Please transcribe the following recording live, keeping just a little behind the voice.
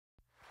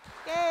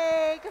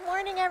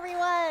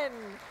everyone.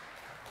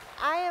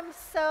 I am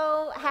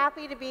so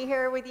happy to be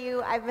here with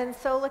you. I've been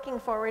so looking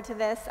forward to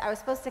this. I was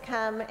supposed to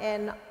come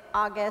in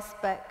August,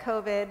 but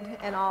COVID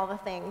and all the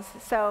things.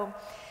 So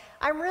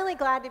I'm really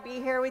glad to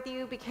be here with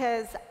you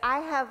because I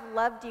have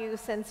loved you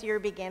since your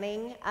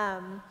beginning.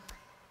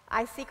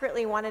 I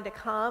secretly wanted to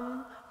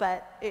come,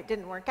 but it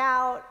didn't work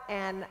out.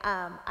 And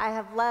I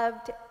have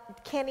loved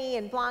Kenny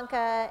and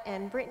Blanca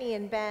and Brittany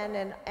and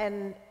Ben,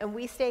 and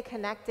we stay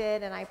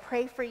connected, and I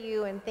pray for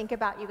you and think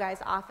about you guys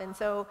often.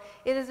 So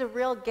it is a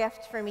real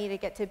gift for me to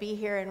get to be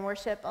here and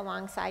worship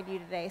alongside you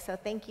today. So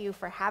thank you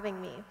for having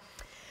me.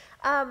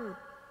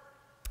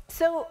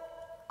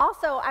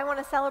 Also, I want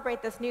to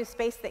celebrate this new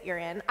space that you're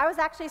in. I was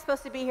actually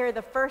supposed to be here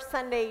the first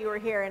Sunday you were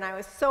here, and I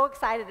was so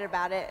excited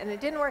about it, and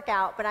it didn't work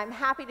out, but I'm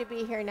happy to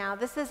be here now.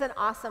 This is an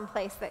awesome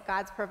place that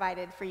God's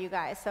provided for you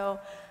guys, so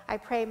I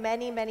pray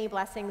many, many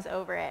blessings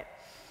over it.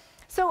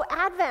 So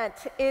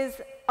Advent is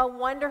a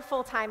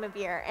wonderful time of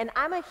year, and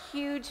I'm a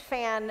huge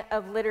fan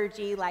of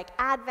liturgy like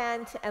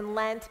Advent and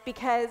Lent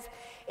because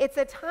it's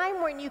a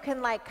time when you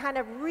can kind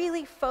of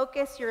really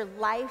focus your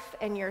life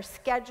and your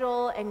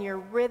schedule and your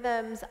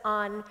rhythms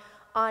on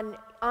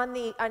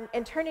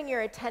and turning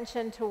your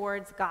attention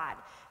towards God.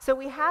 So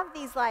we have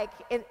these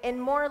in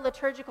more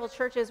liturgical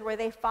churches where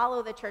they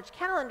follow the church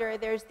calendar,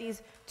 there's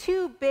these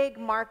two big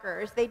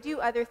markers. They do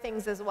other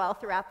things as well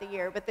throughout the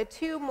year, but the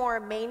two more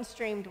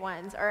mainstreamed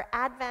ones are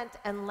Advent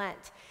and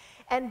Lent.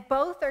 And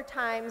both are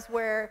times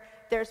where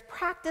there's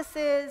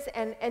practices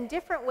and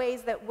different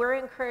ways that we're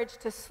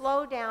encouraged to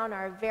slow down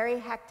our very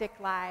hectic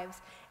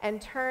lives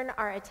and turn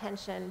our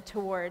attention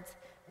towards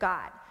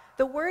God.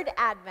 The word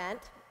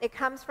Advent, it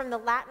comes from the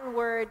Latin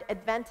word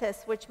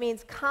adventus, which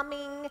means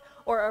coming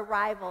or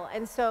arrival.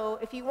 And so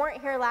if you weren't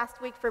here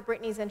last week for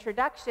Brittany's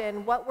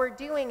introduction, what we're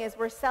doing is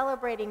we're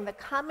celebrating the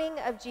coming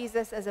of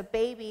Jesus as a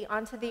baby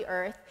onto the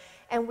earth,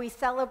 and we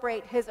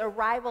celebrate his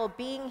arrival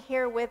being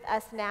here with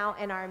us now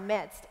in our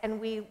midst, and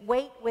we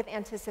wait with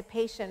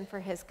anticipation for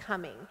his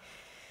coming.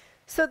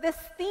 So this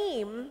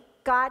theme,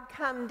 God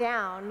Come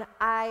Down,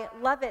 I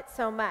love it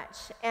so much.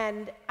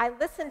 And I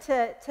listened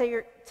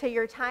to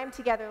your time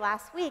together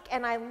last week,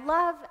 and I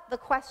love the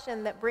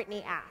question that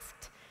Brittany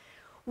asked.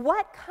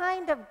 What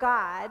kind of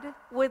God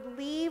would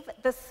leave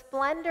the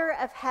splendor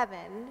of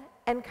heaven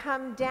and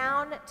come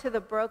down to the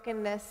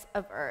brokenness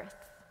of earth?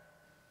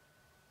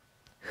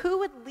 Who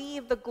would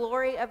leave the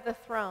glory of the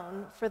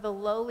throne for the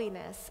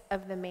lowliness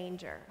of the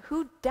manger?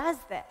 Who does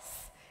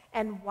this,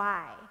 and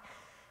why?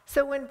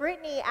 So when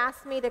Brittany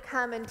asked me to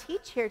come and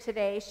teach here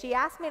today, she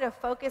asked me to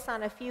focus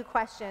on a few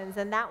questions,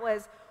 and that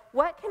was,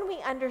 what can we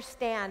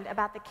understand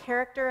about the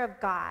character of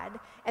God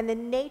and the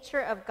nature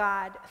of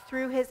God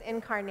through his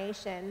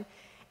incarnation?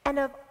 And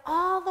of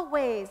all the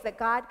ways that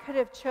God could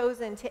have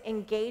chosen to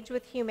engage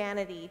with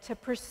humanity, to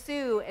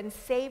pursue and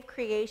save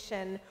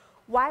creation,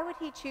 why would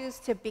he choose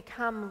to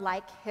become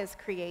like his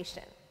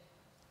creation?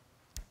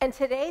 And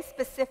today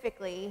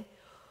specifically,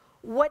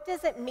 what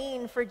does it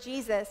mean for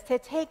Jesus to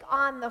take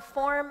on the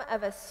form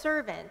of a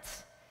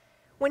servant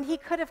when he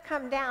could have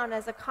come down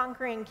as a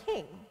conquering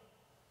king?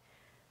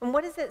 And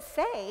what does it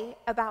say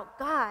about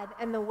God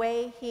and the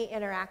way he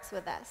interacts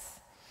with us?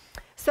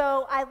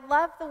 So I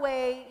love the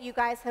way you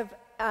guys have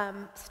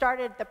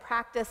started the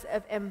practice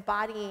of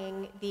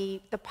embodying the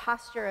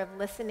posture of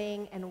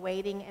listening and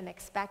waiting and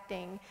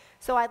expecting.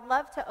 So I'd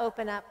love to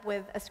open up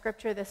with a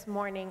scripture this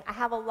morning. I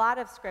have a lot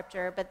of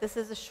scripture, but this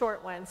is a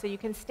short one, so you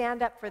can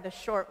stand up for the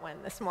short one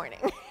this morning.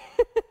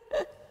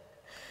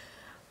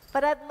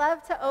 But I'd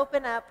love to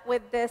open up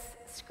with this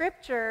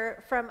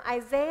scripture from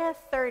Isaiah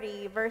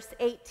 30, verse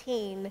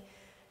 18,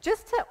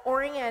 just to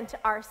orient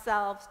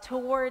ourselves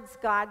towards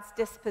God's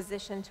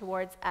disposition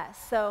towards us.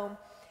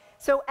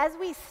 So as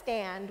we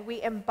stand,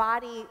 we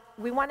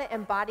want to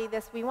embody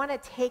this, we want to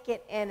take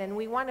it in, and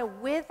we want to,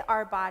 with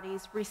our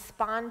bodies,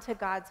 respond to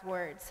God's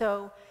word.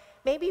 So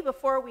maybe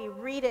before we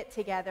read it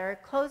together,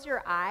 close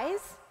your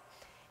eyes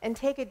and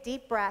take a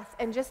deep breath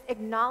and just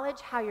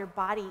acknowledge how your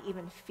body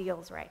even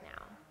feels right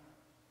now.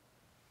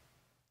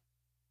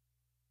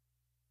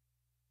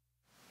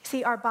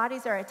 See, our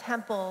bodies are a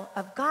temple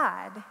of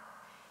God,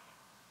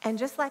 and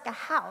just like a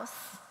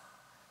house,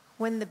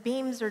 when the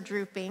beams are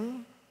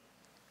drooping,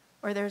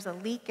 or there's a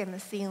leak in the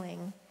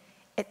ceiling,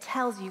 it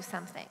tells you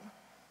something.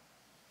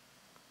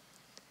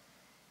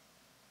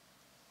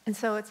 And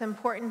so it's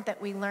important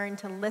that we learn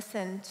to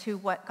listen to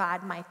what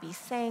God might be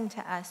saying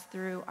to us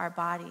through our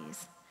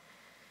bodies.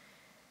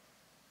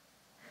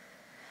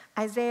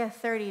 Isaiah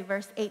 30,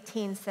 verse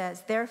 18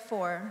 says,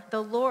 "Therefore,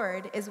 the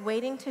Lord is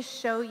waiting to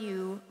show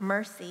you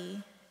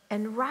mercy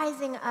and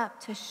rising up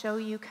to show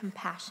you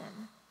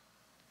compassion.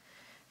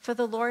 For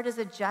the Lord is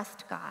a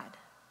just God.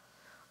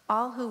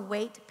 All who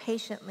wait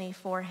patiently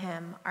for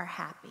him are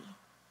happy."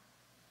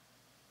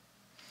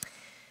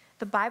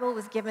 The Bible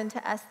was given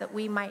to us that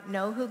we might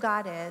know who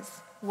God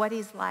is, what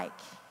he's like,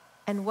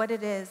 and what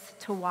it is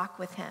to walk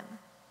with him.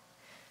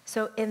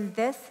 So in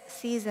this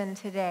season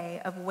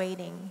today of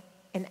waiting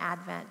in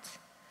Advent,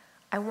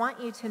 I want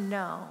you to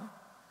know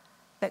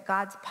that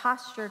God's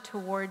posture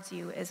towards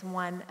you is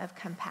one of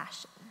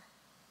compassion.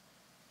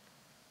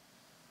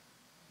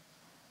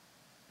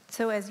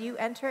 So as you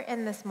enter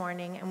in this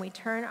morning and we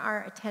turn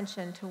our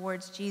attention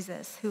towards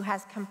Jesus, who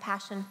has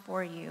compassion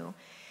for you,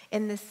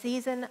 in the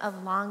season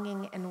of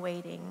longing and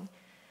waiting,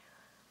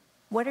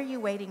 what are you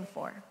waiting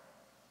for?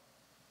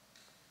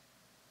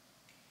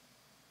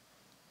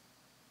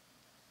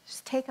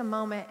 Just take a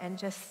moment and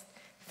just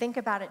think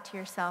about it to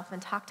yourself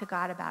and talk to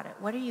God about it.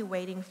 What are you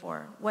waiting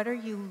for? What are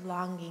you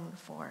longing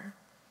for?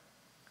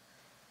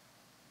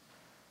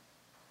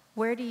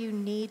 Where do you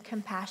need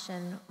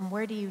compassion? And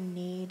where do you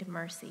need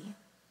mercy?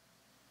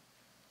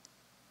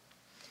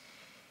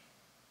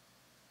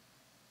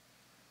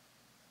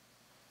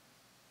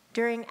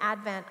 During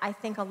Advent, I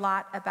think a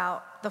lot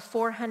about the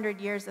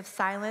 400 years of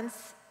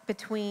silence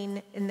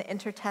in the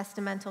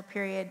intertestamental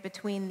period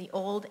between the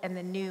Old and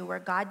the New, where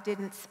God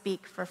didn't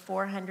speak for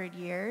 400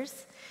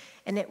 years.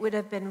 And it would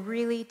have been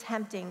really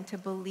tempting to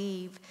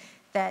believe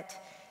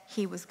that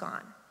he was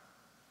gone,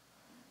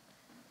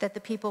 that the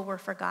people were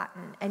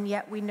forgotten. And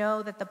yet we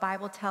know that the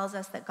Bible tells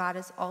us that God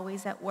is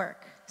always at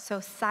work. So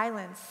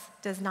silence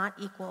does not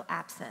equal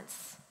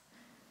absence.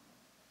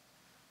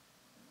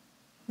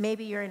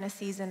 Maybe you're in a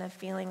season of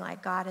feeling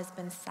like God has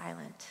been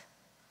silent.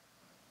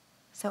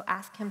 So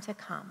ask him to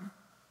come.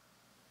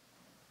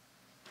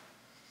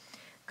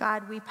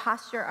 God, we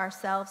posture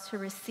ourselves to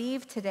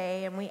receive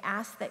today, and we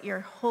ask that your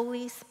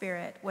Holy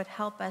Spirit would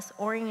help us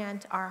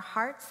orient our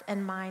hearts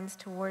and minds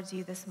towards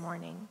you this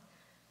morning.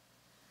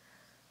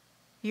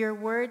 Your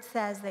word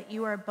says that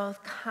you are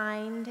both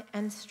kind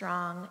and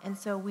strong, and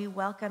so we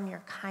welcome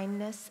your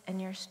kindness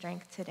and your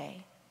strength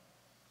today.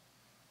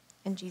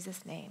 In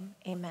Jesus' name,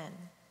 amen.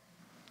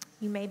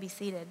 You may be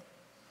seated.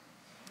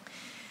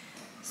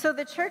 So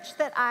the church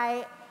that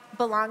I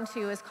belong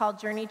to is called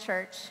Journey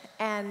Church,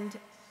 and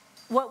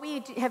what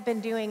we have been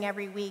doing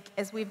every week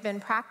is we've been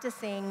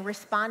practicing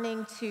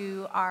responding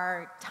to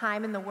our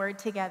time in the Word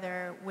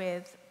together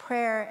with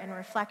prayer and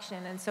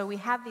reflection. And so we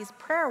have these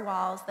prayer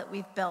walls that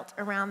we've built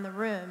around the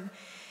room,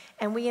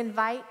 and we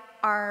invite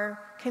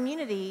our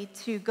community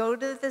to go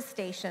to the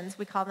stations,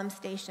 we call them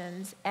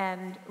stations,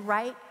 and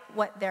write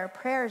what their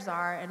prayers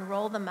are and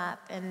roll them up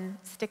and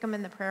stick them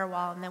in the prayer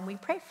wall, and then we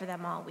pray for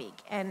them all week.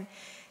 And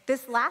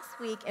this last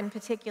week in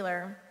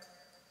particular,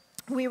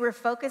 we were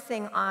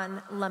focusing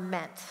on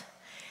lament.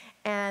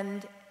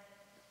 And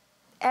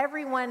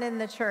everyone in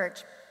the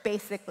church,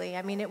 basically,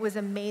 I mean, it was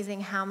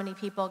amazing how many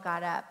people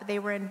got up. They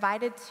were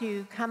invited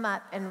to come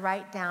up and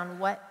write down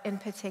what in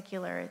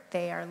particular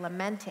they are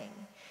lamenting.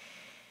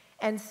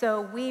 And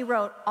so we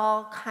wrote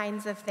all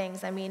kinds of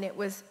things. I mean, it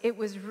was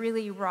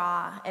really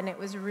raw and it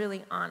was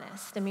really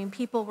honest. I mean,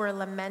 people were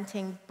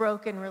lamenting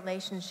broken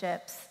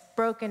relationships,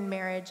 broken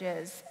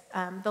marriages,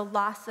 the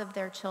loss of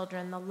their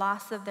children, the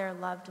loss of their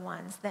loved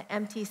ones, the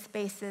empty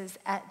spaces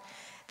at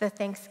the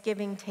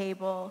Thanksgiving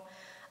table,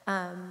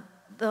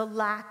 the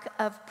lack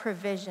of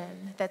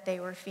provision that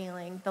they were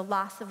feeling, the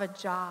loss of a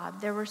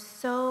job. There were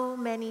so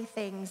many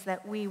things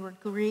that we were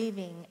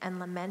grieving and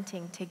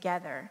lamenting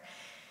together.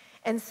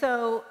 And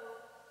so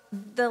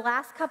the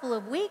last couple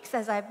of weeks,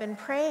 as I've been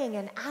praying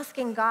and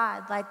asking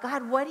God, like,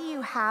 God, what do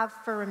you have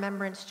for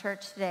Remembrance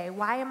Church today?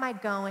 Why am I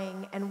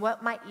going? And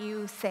what might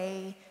you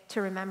say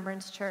to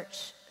Remembrance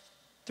Church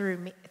through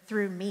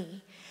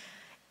me?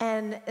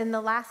 And in the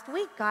last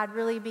week, God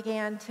really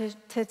began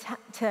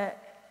to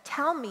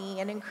tell me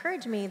and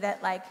encourage me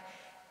that, like,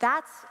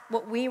 that's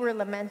what we were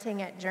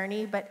lamenting at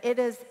Journey, but it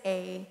is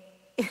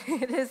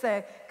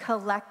a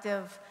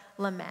collective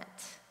lament.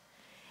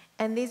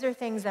 And these are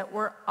things that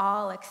we're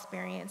all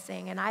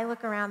experiencing. And I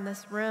look around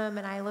this room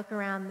and I look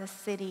around this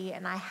city,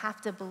 and I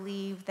have to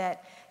believe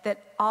that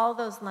all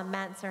those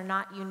laments are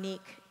not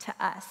unique to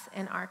us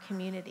in our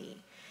community.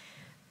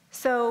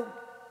 So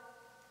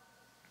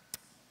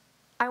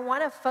I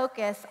want to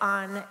focus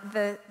on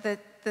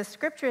the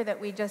scripture that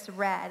we just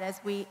read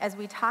as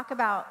we talk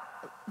about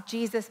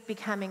Jesus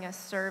becoming a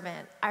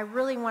servant. I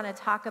really want to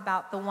talk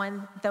about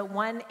one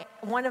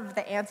of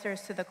the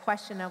answers to the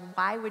question of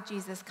why would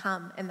Jesus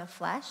come in the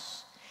flesh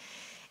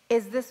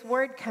is this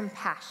word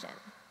compassion.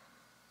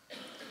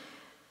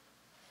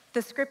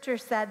 The scripture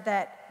said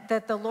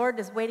that the Lord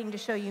is waiting to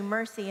show you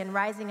mercy and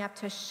rising up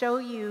to show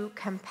you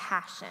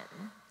compassion.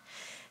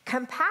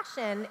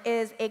 Compassion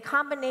is a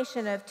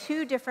combination of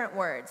two different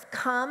words,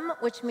 come,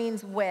 which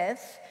means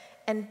with,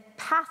 and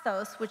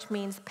pathos, which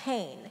means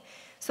pain.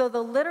 So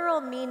the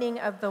literal meaning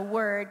of the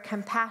word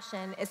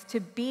compassion is to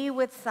be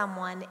with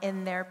someone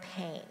in their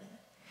pain.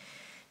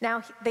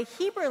 Now, the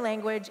Hebrew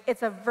language,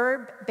 it's a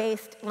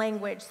verb-based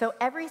language, so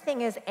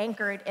everything is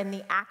anchored in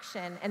the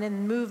action and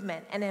in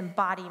movement and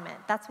embodiment.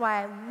 That's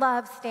why I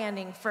love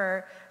standing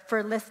for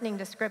listening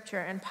to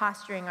scripture and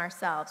posturing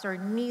ourselves or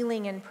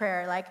kneeling in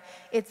prayer. Like,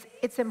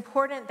 it's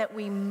important that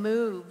we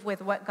move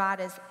with what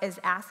God is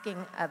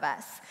asking of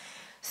us.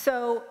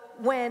 So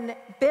when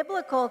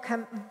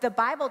the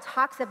Bible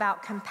talks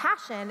about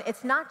compassion,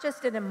 it's not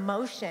just an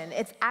emotion,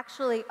 it's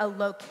actually a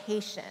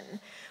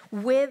location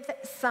with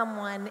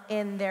someone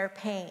in their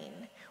pain,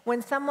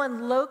 when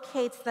someone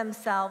locates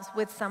themselves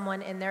with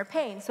someone in their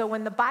pain. So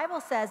when the Bible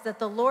says that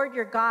the Lord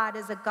your God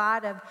is a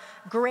God of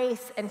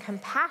grace and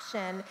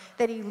compassion,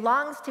 that he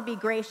longs to be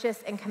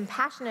gracious and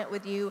compassionate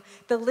with you,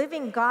 the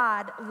living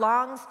God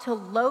longs to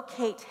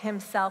locate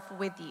himself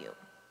with you.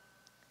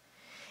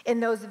 In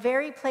those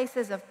very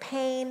places of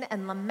pain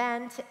and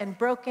lament and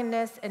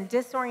brokenness and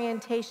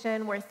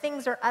disorientation where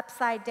things are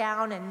upside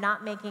down and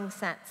not making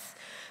sense.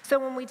 So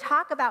when we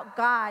talk about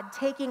God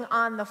taking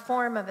on the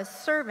form of a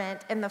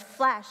servant in the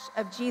flesh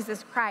of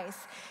Jesus Christ,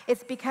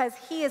 it's because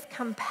he is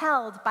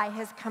compelled by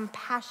his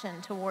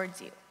compassion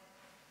towards you.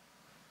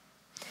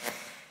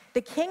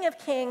 The King of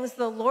Kings,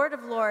 the Lord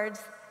of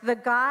Lords, the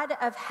God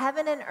of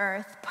heaven and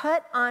earth,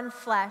 put on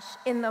flesh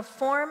in the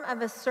form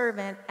of a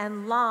servant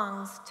and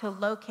longs to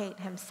locate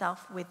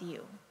himself with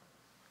you.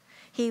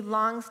 He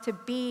longs to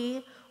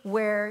be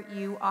where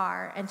you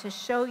are and to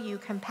show you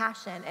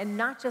compassion, and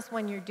not just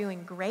when you're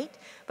doing great,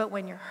 but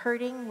when you're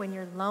hurting, when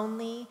you're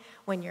lonely,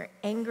 when you're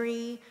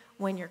angry,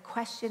 when you're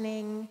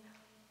questioning,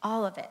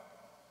 all of it.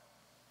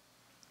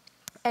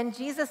 And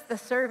Jesus the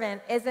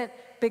servant isn't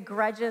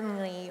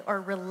begrudgingly or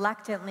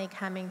reluctantly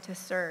coming to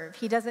serve.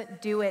 He doesn't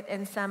do it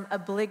in some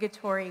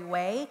obligatory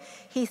way.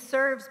 He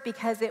serves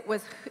because it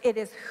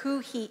is who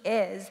he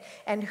is,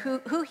 and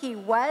who he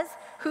was,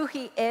 who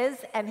he is,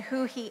 and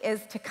who he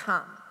is to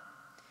come.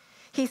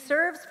 He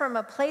serves from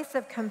a place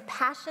of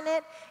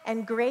compassionate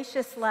and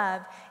gracious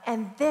love,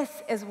 and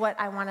this is what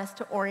I want us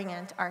to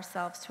orient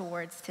ourselves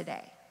towards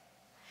today.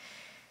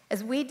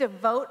 As we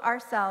devote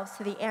ourselves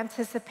to the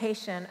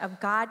anticipation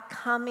of God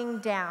coming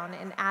down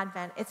in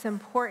Advent, it's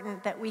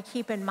important that we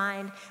keep in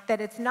mind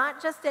that it's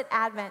not just at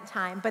Advent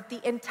time, but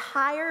the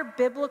entire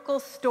biblical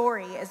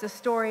story is a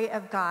story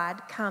of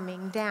God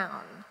coming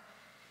down.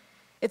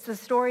 It's the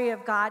story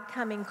of God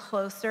coming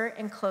closer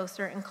and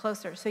closer and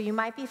closer. So you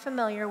might be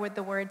familiar with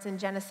the words in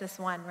Genesis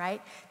 1,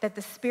 right? That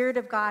the Spirit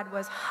of God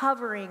was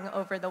hovering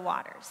over the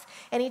waters.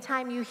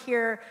 Anytime you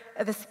hear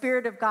the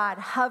Spirit of God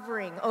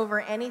hovering over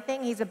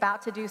anything, he's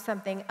about to do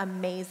something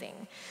amazing.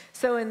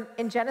 So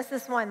in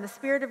Genesis 1, the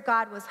Spirit of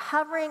God was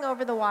hovering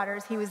over the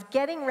waters. He was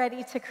getting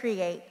ready to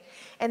create.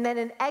 And then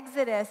in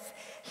Exodus,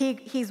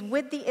 he's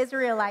with the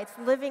Israelites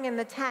living in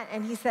the tent,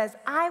 and he says,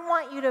 I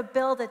want you to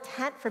build a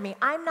tent for me.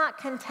 I'm not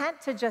content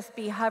to just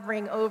be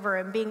hovering over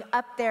and being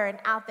up there and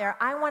out there.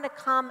 I want to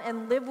come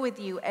and live with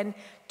you and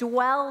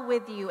dwell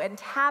with you and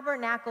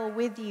tabernacle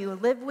with you,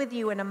 live with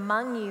you and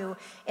among you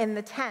in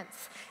the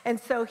tents. And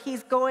so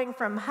he's going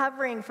from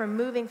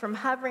moving from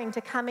hovering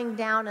to coming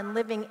down and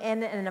living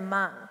in and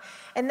among.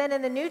 And then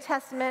in the New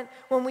Testament,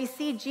 when we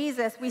see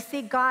Jesus, we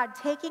see God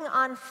taking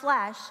on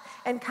flesh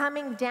and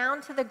coming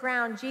down to the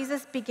ground.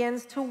 Jesus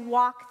begins to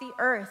walk the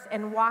earth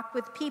and walk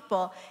with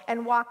people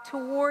and walk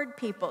toward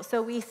people.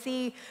 So we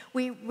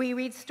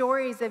read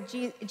stories of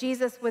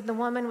Jesus with the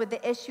woman with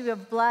the issue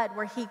of blood,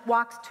 where he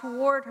walks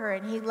toward her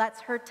and he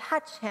lets her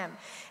touch him.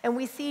 And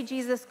we see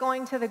Jesus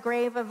going to the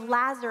grave of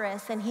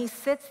Lazarus, and he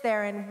sits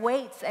there and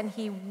waits and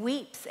he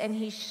weeps and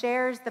he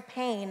shares the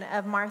pain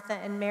of Martha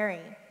and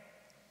Mary.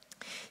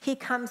 He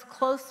comes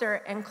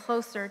closer and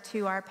closer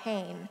to our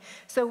pain.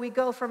 So we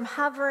go from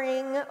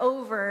hovering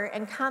over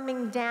and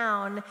coming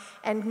down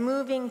and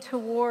moving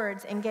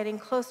towards and getting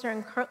closer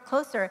and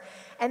closer.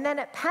 And then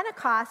at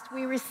Pentecost,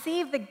 we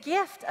receive the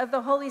gift of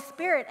the Holy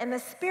Spirit, and the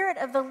Spirit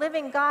of the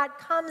living God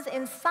comes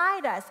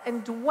inside us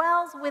and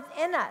dwells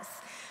within us.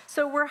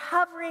 So we're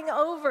hovering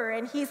over,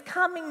 and he's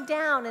coming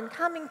down and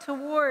coming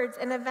towards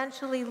and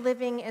eventually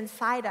living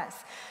inside us.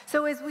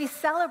 So as we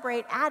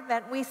celebrate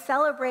Advent, we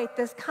celebrate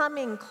this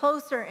coming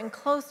closer and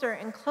closer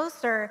and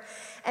closer,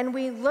 and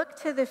we look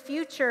to the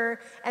future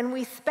and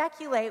we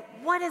speculate,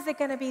 what is it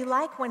going to be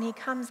like when he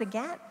comes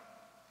again?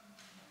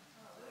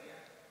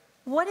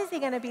 What is he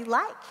going to be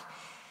like?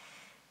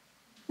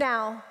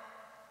 Now,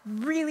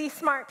 really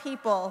smart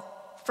people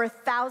for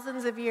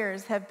thousands of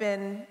years have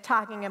been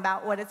talking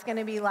about what it's going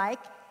to be like.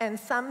 And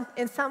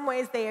in some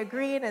ways they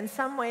agree, and in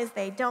some ways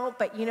they don't.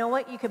 But you know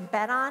what you can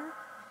bet on?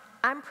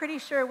 I'm pretty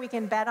sure we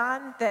can bet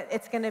on that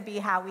it's going to be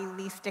how we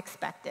least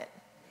expect it.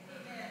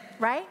 Amen.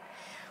 Right?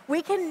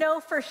 We can know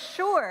for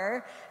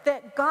sure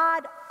that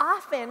God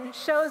often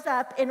shows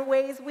up in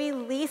ways we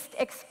least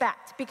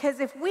expect. Because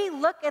if we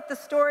look at the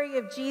story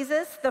of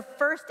Jesus, the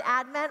first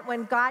Advent,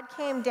 when God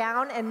came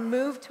down and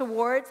moved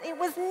towards, it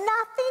was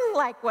nothing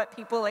like what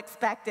people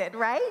expected,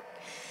 right?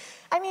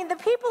 I mean, the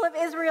people of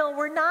Israel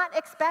were not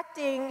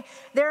expecting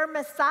their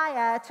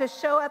Messiah to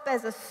show up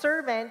as a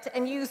servant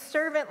and use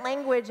servant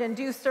language and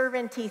do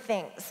servant-y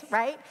things,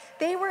 right?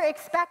 They were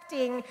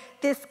expecting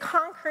this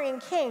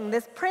conquering king,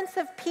 this Prince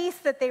of Peace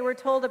that they were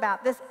told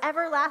about, this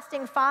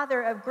everlasting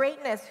Father of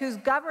greatness whose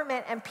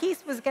government and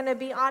peace was going to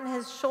be on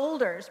his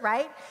shoulders,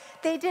 right?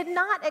 They did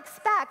not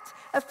expect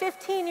a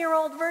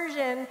 15-year-old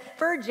virgin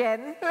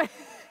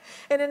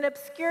in an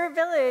obscure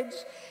village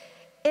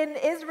in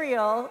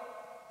Israel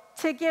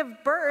to give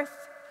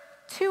birth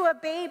to a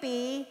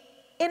baby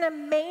in a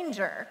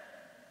manger.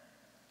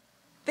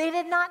 They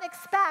did not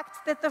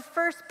expect that the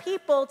first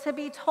people to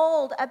be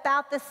told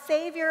about the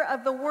Savior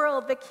of the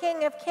world, the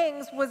King of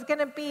Kings, was going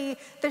to be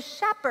the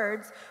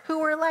shepherds, who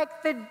were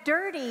like the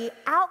dirty,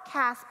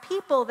 outcast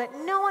people that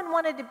no one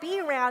wanted to be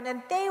around,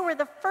 and they were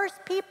the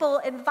first people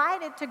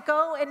invited to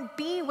go and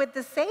be with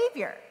the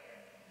Savior.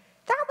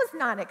 That was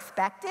not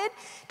expected.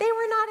 They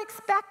were not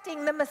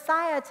expecting the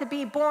Messiah to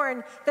be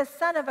born the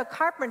son of a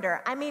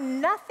carpenter. I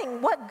mean,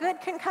 nothing, what good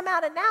can come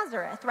out of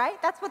Nazareth,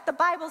 right? That's what the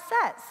Bible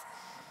says.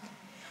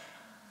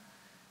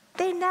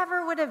 They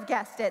never would have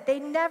guessed it. They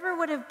never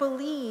would have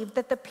believed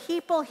that the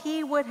people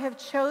he would have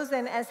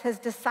chosen as his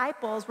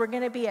disciples were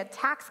going to be a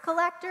tax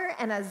collector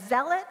and a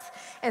zealot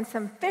and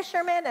some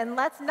fishermen, and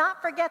let's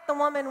not forget the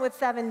woman with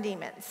 7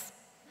 demons,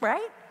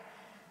 right?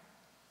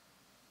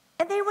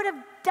 And they would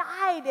have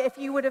died if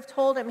you would have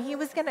told him he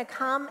was going to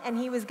come and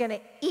he was going to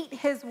eat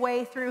his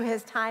way through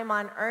his time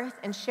on earth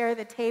and share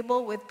the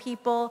table with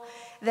people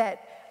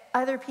that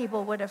other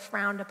people would have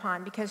frowned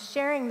upon, because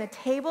sharing the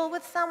table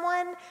with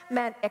someone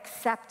meant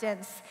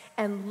acceptance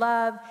and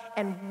love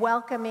and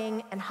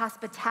welcoming and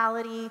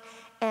hospitality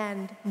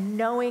and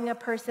knowing a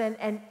person,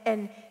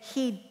 and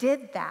he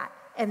did that,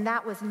 and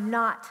that was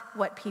not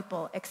what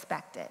people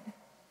expected.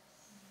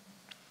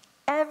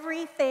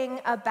 Everything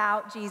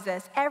about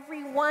Jesus,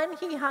 everyone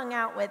he hung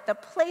out with, the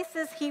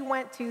places he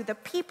went to, the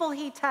people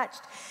he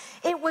touched,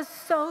 it was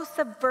so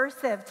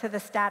subversive to the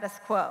status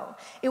quo.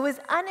 It was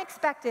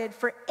unexpected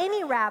for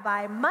any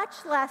rabbi,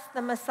 much less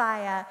the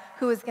Messiah,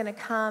 who was going to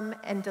come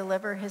and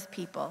deliver his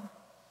people.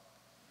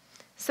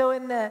 So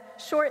in the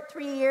short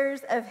 3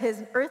 years of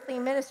his earthly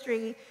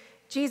ministry,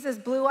 Jesus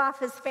blew off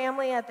his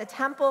family at the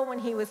temple when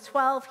he was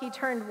 12. He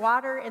turned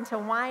water into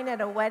wine at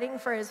a wedding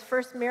for his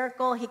first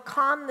miracle. He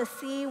calmed the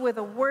sea with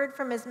a word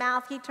from his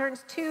mouth. He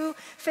turns 2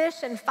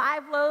 fish and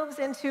 5 loaves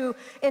into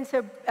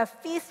a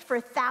feast for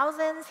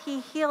thousands. He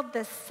healed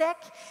the sick.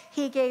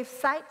 He gave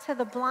sight to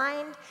the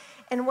blind.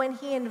 And when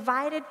he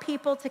invited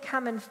people to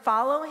come and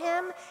follow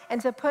him and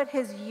to put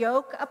his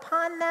yoke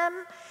upon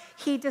them,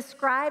 he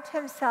described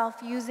himself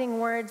using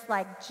words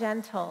like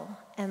gentle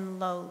and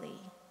lowly.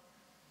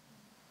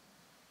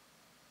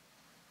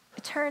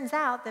 It turns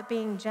out that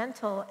being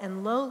gentle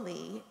and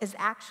lowly is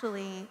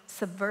actually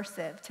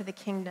subversive to the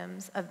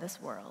kingdoms of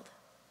this world.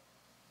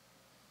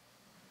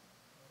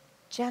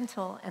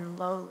 Gentle and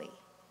lowly.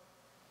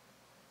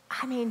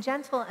 I mean,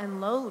 gentle and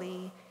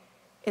lowly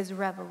is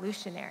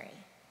revolutionary.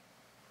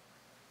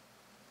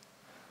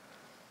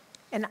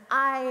 And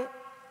I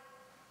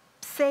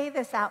say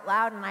this out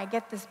loud and I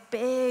get this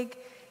big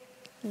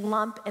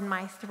lump in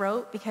my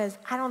throat because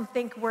I don't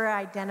think we're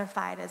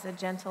identified as a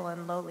gentle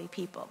and lowly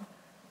people.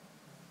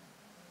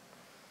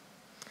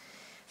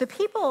 The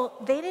people,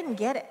 they didn't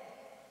get it,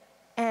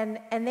 and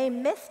they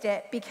missed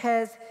it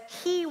because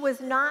he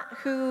was not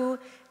who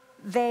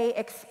they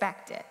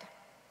expected.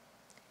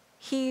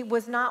 He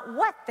was not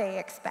what they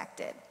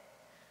expected.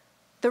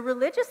 The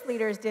religious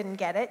leaders didn't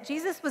get it.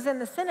 Jesus was in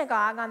the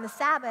synagogue on the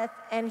Sabbath,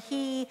 and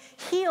he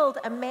healed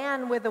a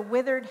man with a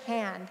withered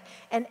hand,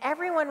 and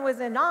everyone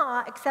was in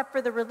awe except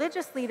for the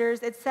religious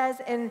leaders. It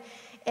says in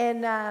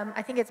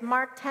I think it's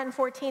Mark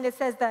 10:14, it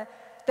says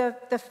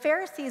the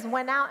Pharisees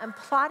went out and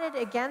plotted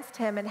against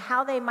him and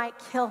how they might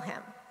kill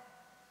him.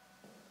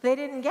 They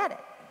didn't get it.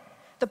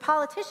 The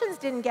politicians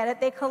didn't get it.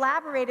 They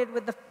collaborated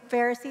with the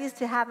Pharisees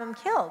to have him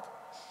killed.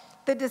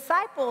 The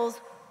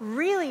disciples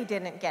really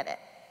didn't get it.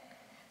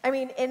 I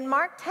mean, in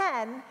Mark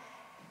 10,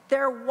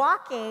 they're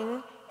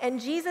walking,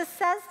 and Jesus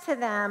says to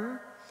them,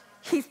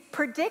 he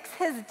predicts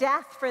his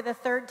death for the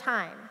 3rd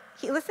time.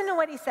 Listen to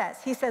what he says.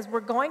 He says, "We're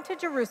going to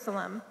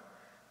Jerusalem.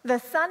 The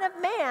Son of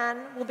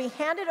Man will be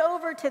handed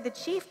over to the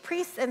chief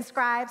priests and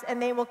scribes, and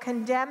they will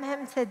condemn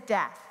him to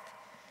death.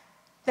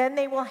 Then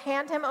they will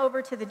hand him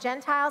over to the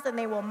Gentiles, and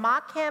they will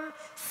mock him,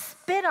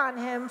 spit on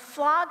him,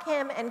 flog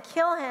him, and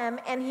kill him,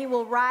 and he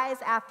will rise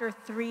after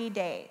 3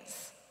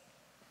 days."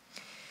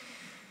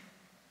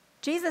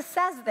 Jesus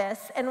says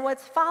this, and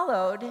what's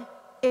followed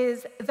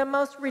is the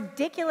most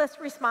ridiculous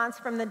response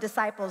from the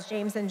disciples,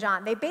 James and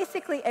John. They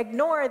basically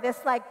ignore this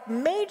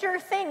major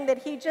thing that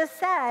he just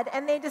said,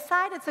 and they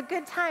decide it's a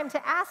good time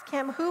to ask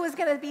him who is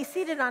going to be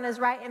seated on his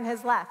right and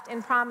his left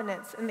in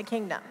prominence in the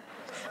kingdom.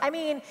 I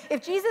mean,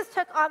 if Jesus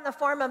took on the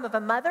form of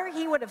a mother,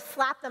 he would have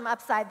slapped them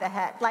upside the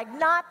head.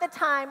 Not the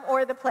time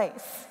or the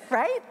place,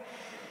 right?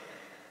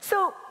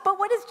 So, but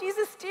what does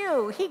Jesus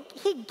do?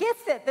 He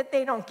gets it that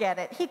they don't get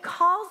it. He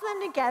calls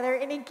them together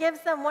and he gives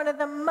them one of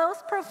the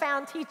most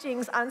profound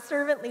teachings on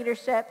servant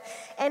leadership.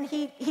 And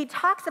he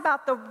talks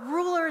about the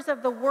rulers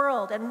of the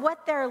world and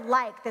what they're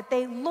like, that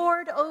they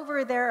lord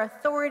over their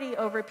authority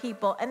over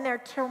people and they're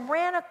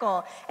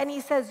tyrannical. And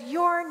he says,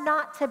 you're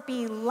not to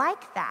be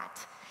like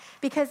that.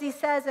 Because he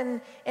says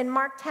in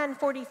Mark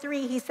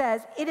 10:43, he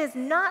says, "It is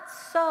not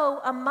so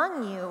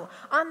among you.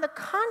 On the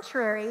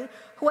contrary,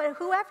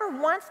 whoever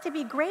wants to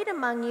be great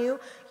among you,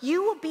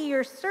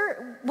 whoever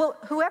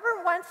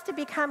wants to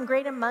become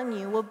great among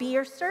you will be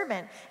your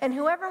servant. And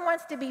whoever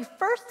wants to be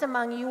first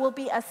among you will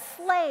be a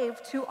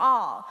slave to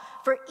all.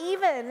 For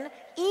even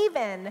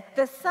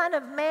the Son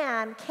of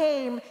Man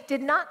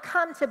did not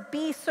come to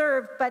be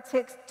served, but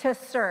to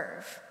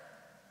serve,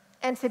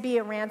 and to be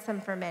a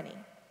ransom for many."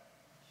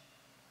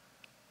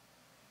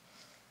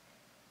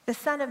 The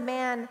Son of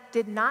Man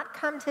did not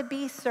come to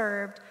be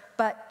served,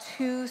 but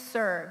to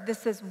serve.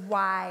 This is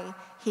why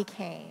he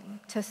came,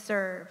 to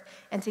serve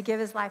and to give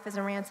his life as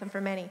a ransom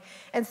for many.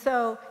 And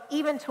so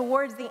even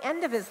towards the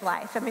end of his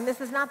life, I mean,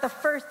 this is not the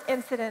first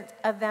incident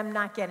of them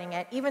not getting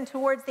it. Even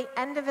towards the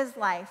end of his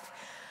life,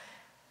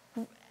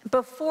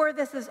 before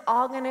this is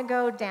all going to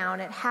go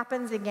down, it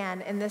happens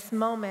again in this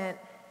moment,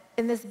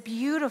 in this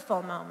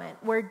beautiful moment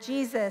where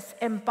Jesus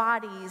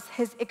embodies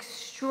his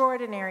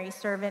extraordinary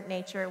servant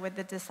nature with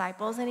the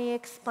disciples, and he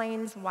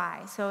explains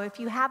why. So if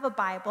you have a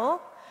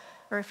Bible,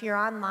 or if you're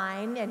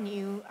online and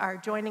you are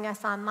joining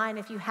us online,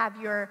 if you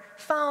have your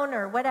phone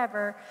or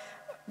whatever,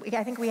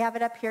 I think we have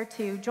it up here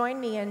too. Join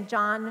me in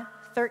John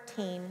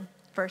 13,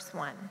 verse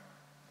 1.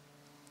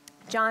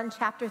 John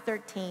chapter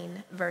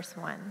 13, verse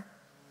 1.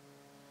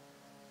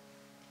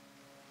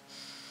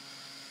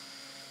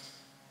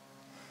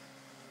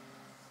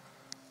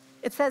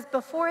 It says,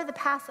 "Before the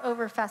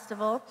Passover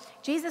festival,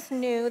 Jesus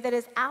knew that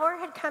his hour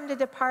had come to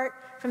depart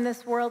from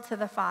this world to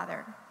the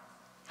Father.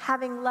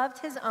 Having loved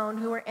his own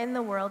who were in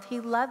the world,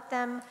 he loved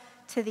them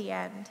to the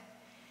end.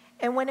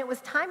 And when it was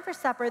time for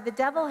supper, the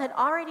devil had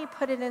already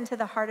put it into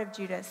the heart of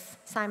Judas,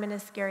 Simon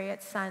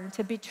Iscariot's son,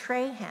 to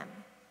betray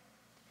him.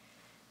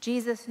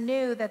 Jesus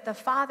knew that the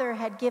Father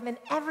had given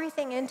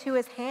everything into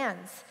his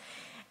hands,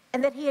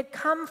 and that he had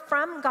come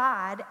from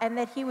God, and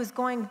that he was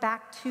going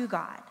back to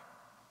God.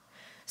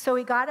 So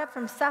he got up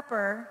from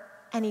supper,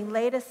 and he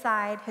laid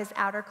aside his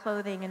outer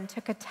clothing and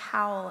took a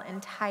towel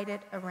and tied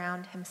it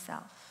around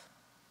himself.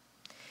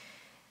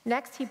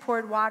 Next, he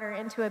poured water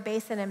into a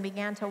basin and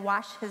began to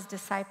wash his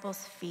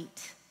disciples'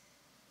 feet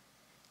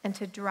and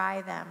to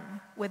dry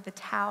them with the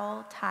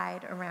towel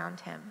tied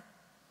around him.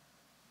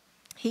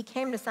 He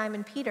came to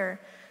Simon Peter,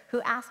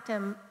 who asked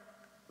him,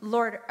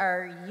 'Lord,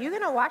 are you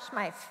going to wash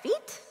my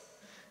feet?'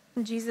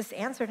 And Jesus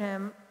answered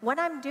him, 'What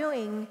I'm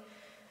doing,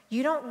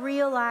 you don't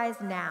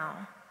realize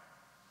now,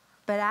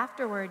 but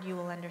afterward you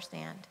will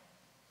understand.'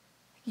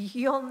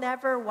 'You'll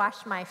never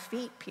wash my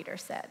feet,' Peter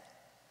said.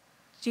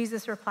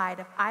 Jesus replied,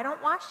 'If I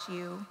don't wash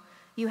you,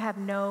 you have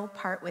no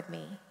part with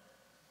me.'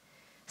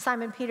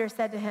 Simon Peter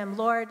said to him,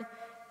 'Lord,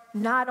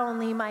 not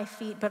only my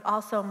feet, but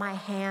also my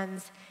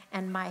hands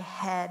and my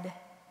head.'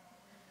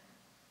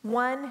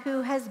 'One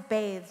who has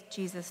bathed,'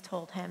 Jesus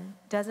told him,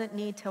 'doesn't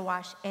need to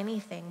wash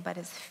anything but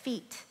his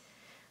feet,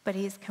 but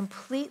he is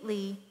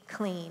completely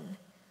clean.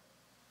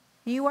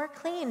 You are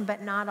clean,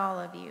 but not all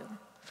of you.'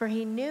 For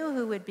he knew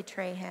who would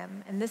betray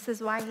him, and this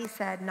is why he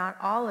said, 'Not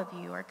all of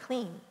you are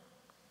clean.'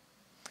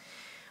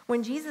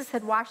 When Jesus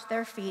had washed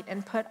their feet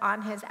and put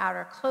on his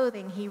outer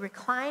clothing, he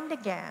reclined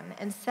again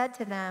and said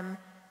to them,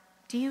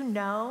 'Do you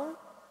know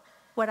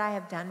what I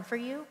have done for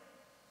you?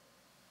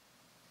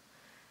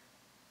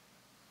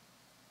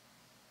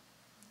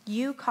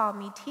 You call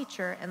me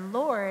teacher and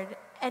Lord,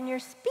 and you're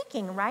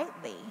speaking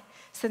rightly,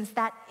 since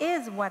that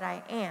is what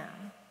I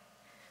am.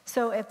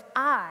 So if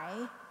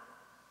I,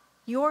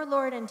 your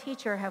Lord and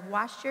teacher, have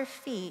washed your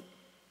feet,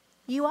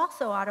 you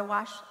also ought to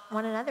wash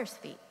one another's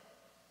feet.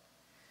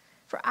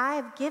 For I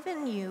have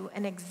given you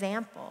an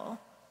example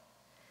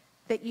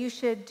that you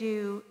should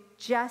do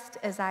just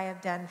as I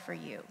have done for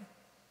you.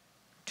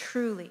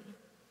 Truly,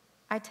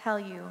 I tell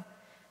you,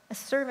 a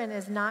servant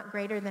is not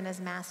greater than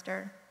his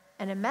master,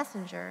 and a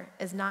messenger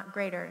is not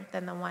greater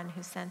than the one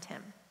who sent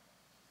him."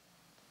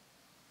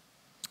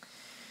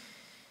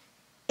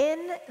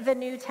 In the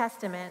New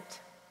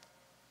Testament,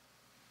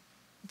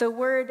 the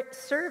word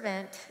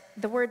servant,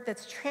 the word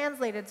that's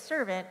translated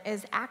servant,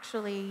 it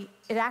actually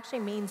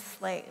means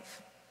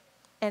slave.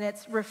 And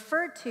it's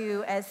referred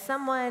to as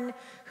someone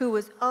who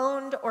was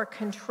owned or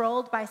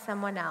controlled by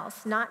someone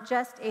else, not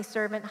just a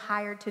servant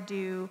hired to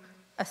do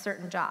a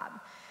certain job.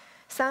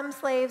 Some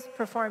slaves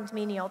performed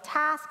menial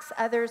tasks,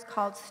 others,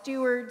 called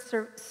stewards,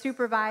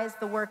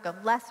 supervised the work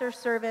of lesser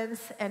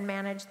servants and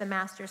managed the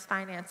master's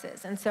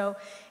finances. And so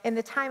in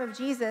the time of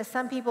Jesus,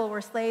 some people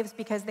were slaves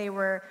because they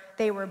were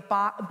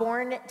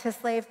born to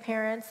slave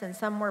parents, and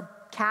some were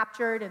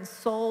captured and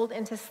sold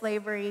into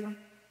slavery.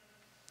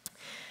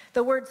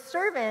 The word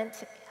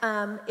servant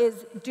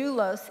is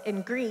doulos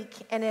in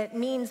Greek, and it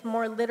means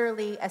more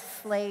literally a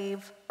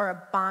slave or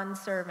a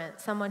bondservant,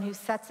 someone who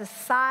sets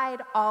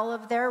aside all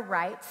of their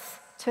rights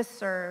to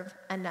serve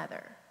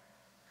another.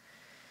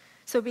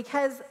 So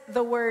because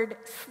the word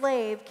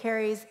slave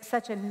carries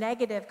such a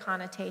negative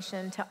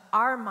connotation to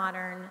our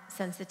modern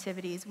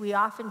sensitivities, we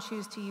often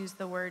choose to use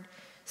the word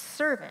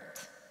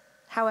servant.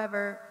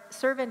 However,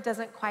 servant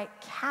doesn't quite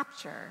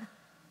capture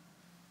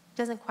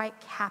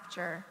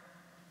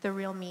the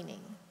real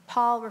meaning.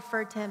 Paul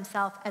referred to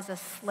himself as a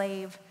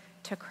slave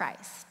to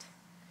Christ.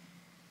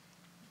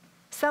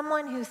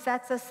 Someone who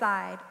sets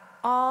aside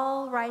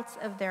all rights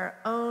of their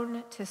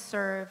own to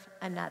serve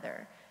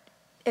another.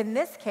 In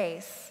this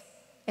case,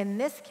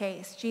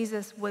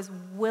 Jesus was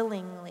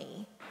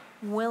willing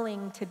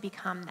to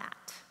become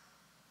that.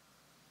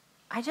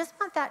 I just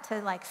want that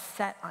to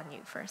set on you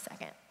for a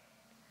second.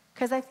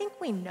 Because I think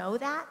we know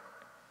that,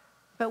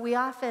 but we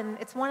often,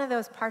 it's one of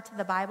those parts of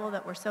the Bible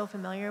that we're so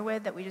familiar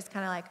with that we just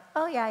kind of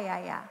oh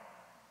yeah.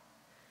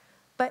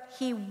 But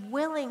he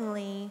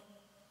willingly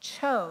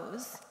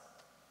chose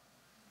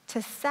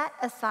to set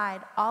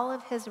aside all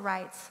of his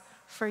rights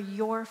for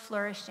your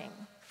flourishing,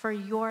 for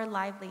your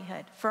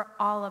livelihood, for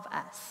all of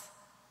us.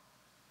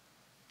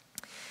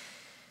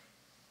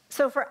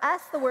 So for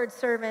us, the word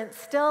servant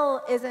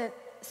still isn't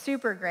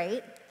super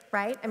great,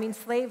 right? I mean,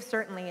 slave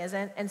certainly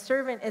isn't, and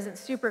servant isn't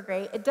super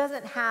great. It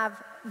doesn't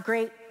have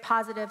great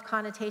positive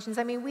connotations.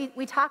 I mean,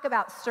 we talk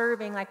about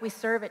serving, like we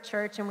serve at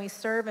church and we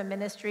serve a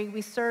ministry,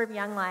 we serve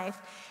Young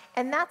Life,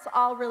 and that's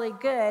all really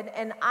good.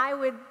 And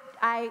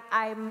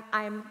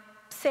I'm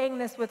saying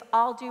this with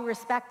all due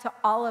respect to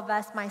all of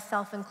us,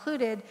 myself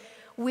included.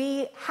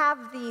 We have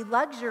the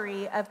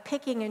luxury of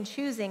picking and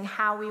choosing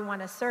how we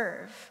want to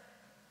serve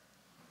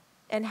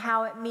and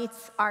how it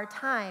meets our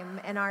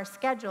time and our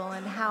schedule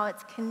and how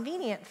it's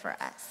convenient for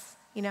us,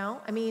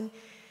 I mean,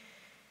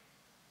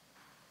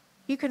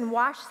 you can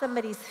wash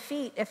somebody's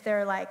feet if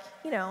they're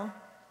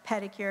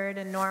pedicured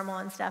and normal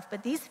and stuff,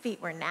 but these feet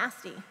were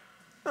nasty.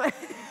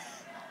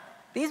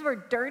 These were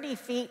dirty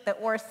feet that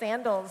wore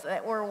sandals,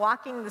 that were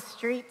walking the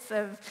streets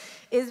of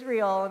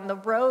Israel and the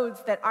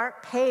roads that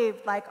aren't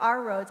paved like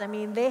our roads. I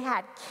mean, they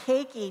had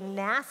cakey,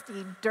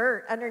 nasty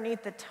dirt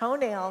underneath the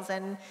toenails,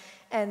 and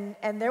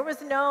there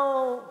was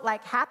no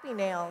happy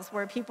nails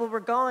where people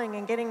were going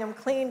and getting them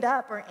cleaned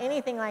up or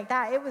anything like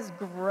that. It was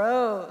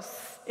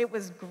gross. It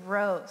was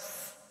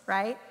gross,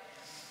 right?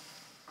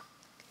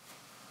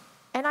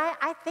 And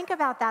I think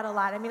about that a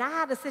lot. I mean, I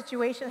had a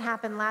situation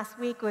happen last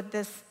week with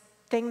this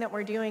thing that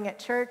we're doing at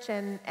church,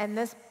 and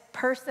this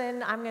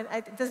person,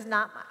 this is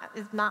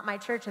not my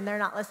church, and they're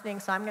not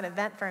listening, so I'm going to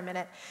vent for a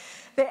minute.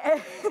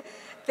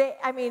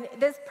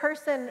 This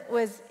person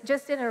was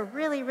just in a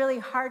really, really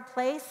hard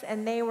place,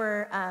 and they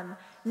were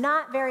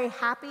not very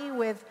happy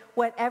with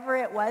whatever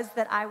it was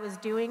that I was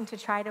doing to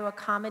try to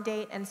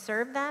accommodate and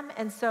serve them.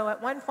 And so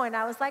at one point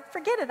I was like,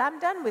 forget it,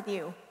 I'm done with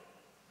you.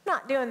 I'm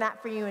not doing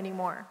that for you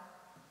anymore.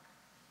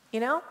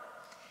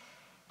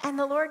 And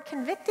the Lord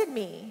convicted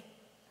me.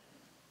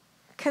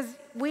 Because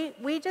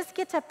we just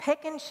get to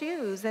pick and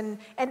choose. And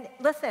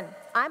listen,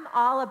 I'm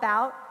all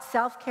about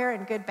self-care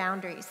and good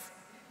boundaries.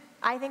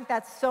 I think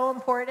that's so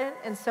important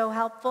and so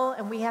helpful,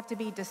 and we have to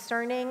be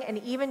discerning. And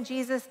even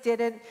Jesus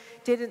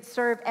didn't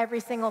serve every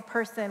single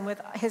person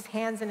with his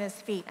hands and his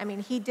feet. I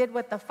mean, he did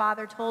what the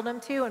Father told him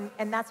to,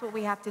 and that's what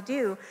we have to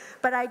do.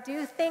 But I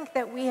do think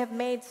that we have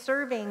made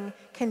serving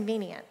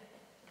convenient.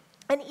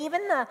 And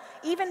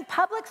even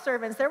public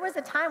servants, there was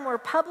a time where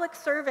public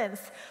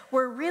servants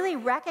were really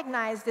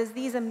recognized as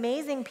these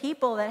amazing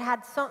people that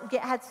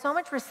had so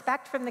much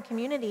respect from the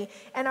community,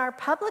 and our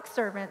public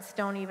servants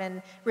don't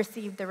even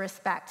receive the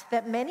respect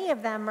that many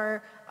of them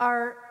are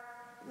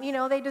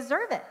they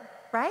deserve it,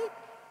 right?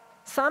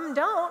 Some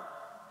don't,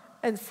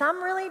 and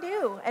some really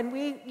do. And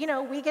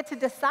we get to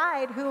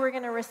decide who we're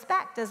going to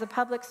respect as a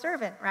public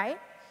servant, right?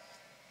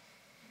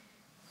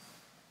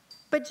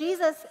 But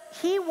Jesus,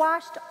 he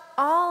washed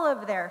all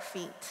of their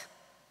feet,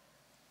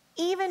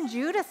 even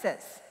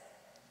Judas's.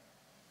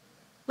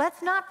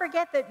 Let's not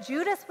forget that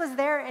Judas was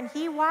there and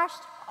he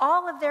washed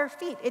all of their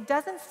feet. It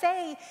doesn't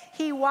say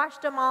he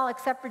washed them all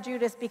except for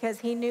Judas because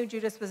he knew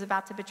Judas was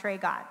about to betray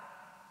God.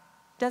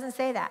 It doesn't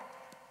say that.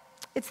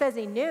 It says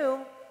he knew,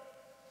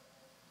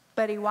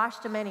 but he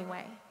washed them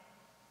anyway.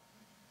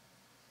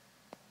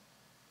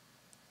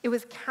 It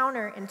was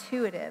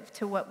counterintuitive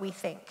to what we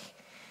think.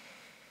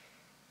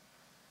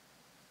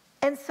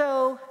 And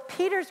so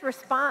Peter's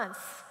response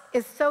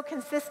is so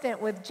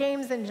consistent with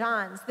James and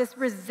John's, this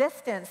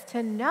resistance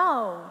to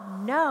no,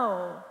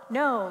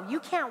 you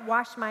can't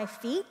wash my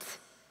feet.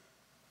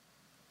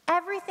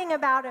 Everything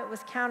about it was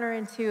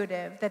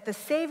counterintuitive, that the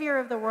Savior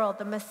of the world,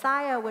 the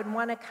Messiah, would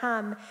want to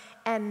come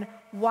and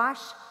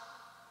wash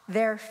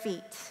their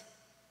feet.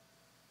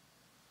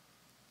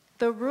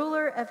 The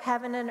ruler of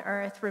heaven and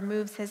earth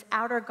removes his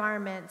outer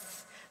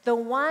garments, the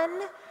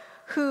one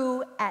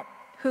who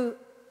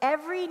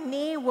every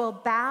knee will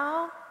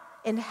bow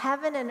in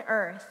heaven and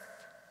earth.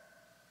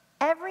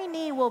 Every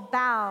knee will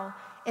bow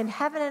in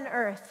heaven and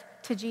earth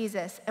to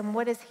Jesus. And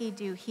what does he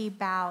do? He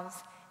bows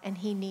and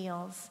he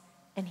kneels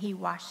and he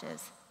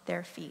washes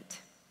their feet.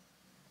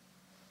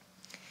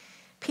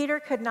 Peter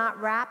could not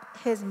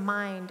wrap his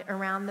mind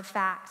around the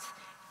fact,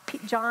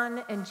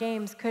 John and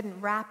James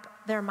couldn't wrap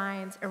their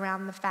minds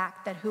around the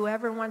fact that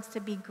whoever wants to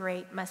be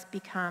great must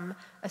become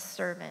a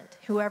servant.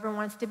 Whoever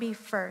wants to be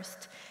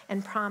first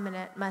and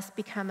prominent must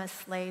become a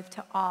slave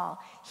to all.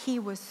 He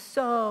was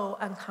so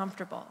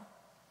uncomfortable.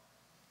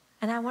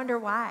 And I wonder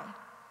why.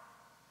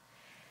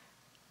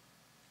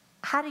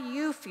 How do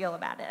you feel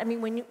about it? I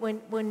mean,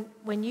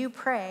 when you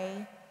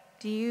pray,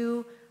 do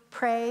you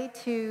pray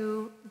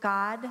to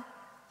God,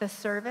 the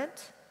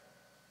servant?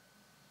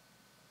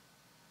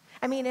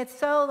 I mean, it's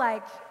so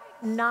like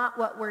not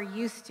what we're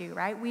used to,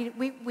 right?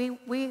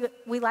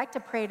 We like to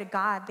pray to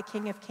God, the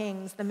King of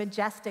Kings, the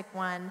majestic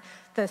one,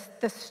 the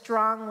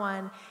strong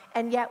one,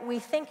 and yet we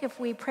think if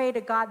we pray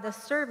to God, the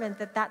servant,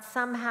 that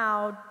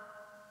somehow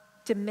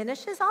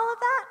diminishes all of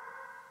that.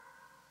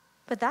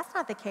 But that's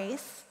not the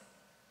case.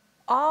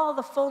 All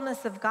the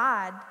fullness of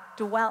God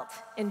dwelt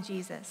in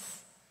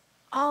Jesus.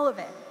 All of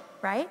it,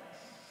 right?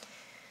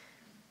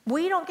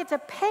 We don't get to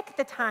pick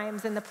the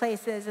times and the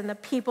places and the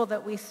people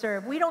that we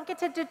serve. We don't get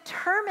to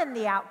determine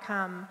the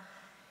outcome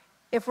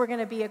if we're going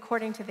to be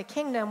according to the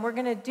kingdom. We're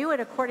going to do it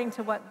according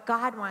to what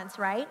God wants,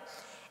 right?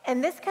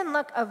 And this can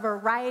look a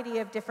variety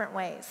of different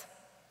ways.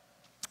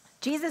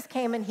 Jesus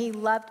came and he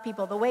loved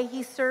people. The way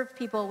he served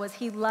people was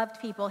he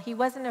loved people. He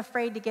wasn't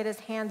afraid to get his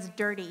hands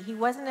dirty. He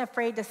wasn't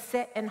afraid to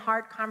sit in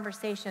hard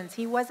conversations.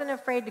 He wasn't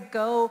afraid to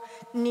go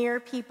near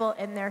people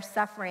in their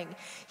suffering.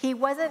 He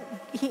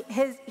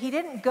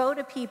didn't go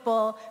to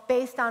people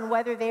based on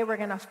whether they were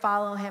going to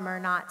follow him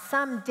or not.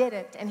 Some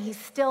didn't, and he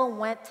still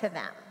went to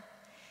them.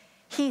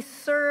 He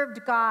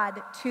served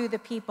God to the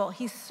people.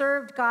 He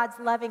served God's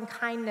loving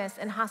kindness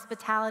and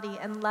hospitality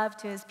and love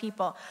to his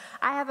people.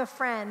 I have a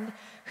friend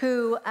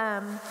who,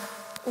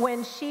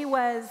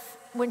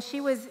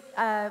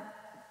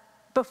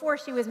 before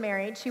she was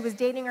married, she was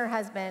dating her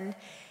husband,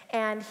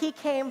 and he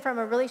came from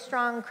a really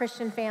strong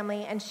Christian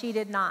family, and she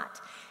did not.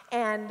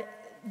 And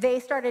they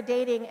started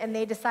dating, and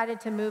they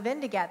decided to move in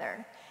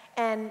together.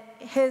 And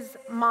his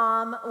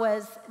mom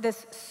was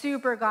this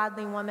super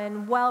godly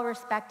woman, well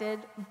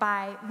respected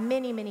by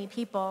many, many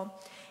people.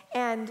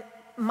 And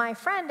my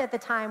friend at the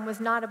time was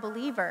not a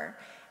believer.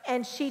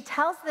 And she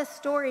tells this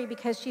story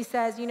because she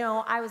says,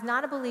 I was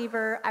not a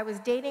believer. I was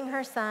dating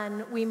her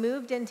son. We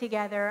moved in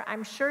together.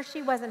 I'm sure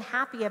she wasn't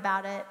happy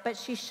about it, but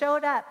she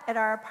showed up at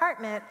our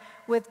apartment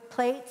with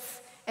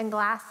plates and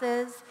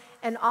glasses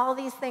and all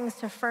these things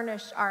to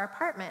furnish our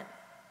apartment.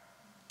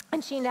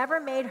 And she never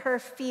made her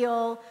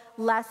feel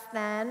less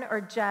than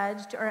or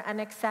judged or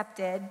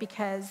unaccepted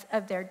because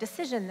of their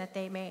decision that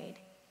they made.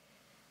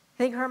 I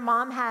think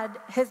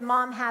his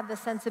mom had the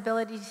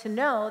sensibility to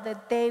know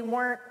that they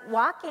weren't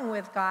walking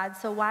with God,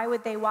 so why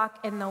would they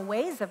walk in the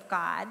ways of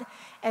God?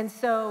 And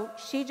so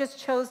she just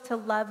chose to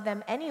love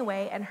them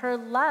anyway, and her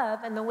love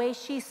and the way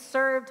she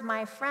served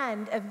my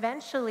friend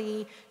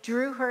eventually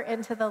drew her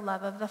into the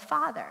love of the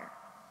Father.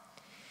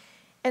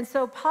 And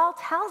so Paul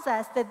tells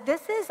us that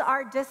this is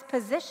our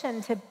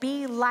disposition to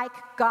be like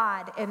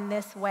God in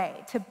this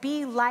way, to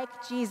be like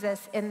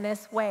Jesus in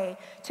this way,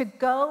 to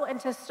go and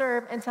to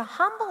serve and to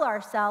humble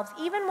ourselves.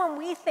 Even when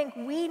we think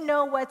we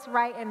know what's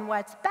right and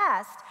what's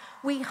best,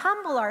 we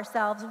humble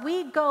ourselves,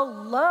 we go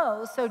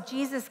low so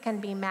Jesus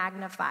can be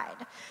magnified,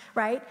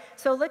 right?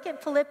 So look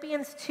at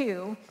Philippians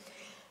 2.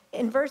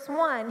 In verse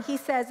 1,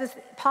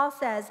 Paul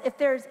says, if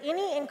there's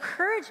any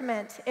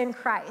encouragement in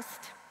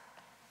Christ,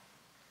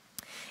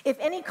 if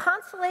any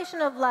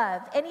consolation of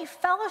love, any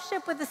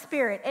fellowship with the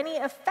Spirit, any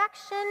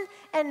affection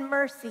and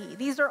mercy,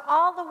 these are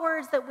all the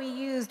words that we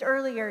used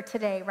earlier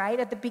today, right,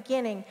 at the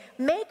beginning.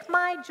 Make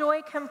my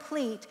joy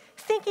complete,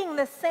 thinking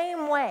the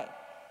same way,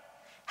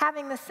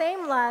 having the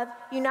same love,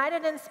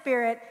 united in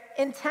spirit,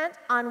 intent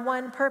on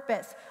one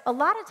purpose. A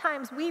lot of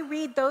times we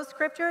read those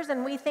scriptures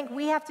and we think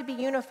we have to be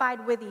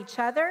unified with each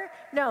other.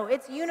 No,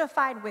 it's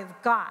unified with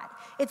God.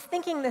 It's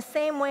thinking the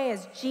same way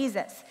as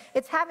Jesus.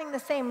 It's having the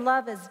same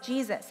love as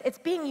Jesus. It's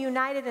being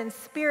united in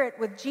spirit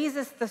with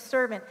Jesus the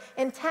servant,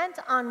 intent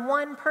on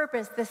one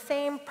purpose, the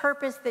same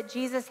purpose that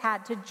Jesus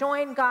had, to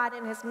join God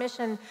in his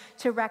mission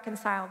to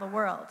reconcile the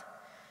world.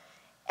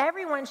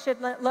 Everyone should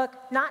look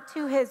not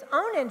to his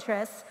own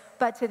interests,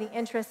 but to the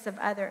interests of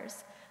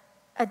others.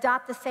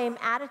 Adopt the same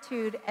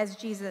attitude as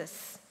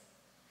Jesus,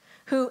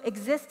 who,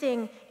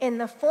 existing in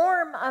the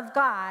form of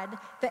God,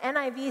 the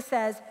NIV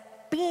says,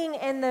 being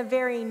in the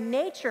very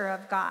nature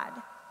of God.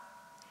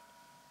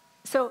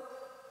 So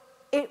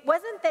it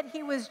wasn't that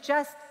he was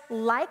just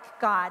like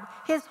God.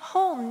 His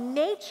whole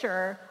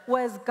nature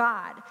was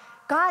God.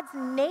 God's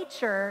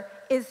nature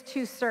is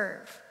to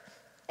serve.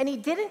 And he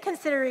didn't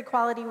consider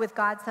equality with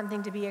God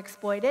something to be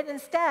exploited.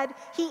 Instead,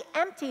 he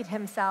emptied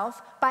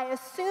himself by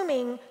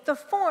assuming the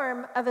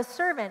form of a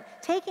servant,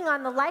 taking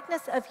on the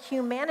likeness of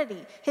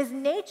humanity. His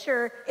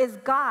nature is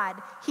God.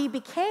 He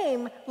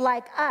became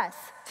like us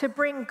to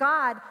bring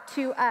God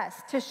to us,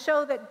 to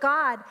show that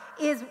God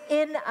is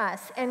in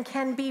us and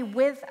can be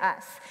with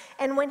us.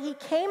 And when he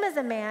came as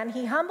a man,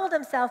 he humbled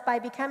himself by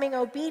becoming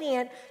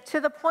obedient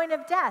to the point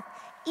of death,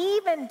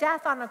 even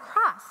death on a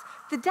cross.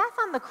 The death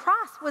on the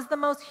cross was the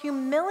most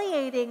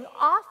humiliating,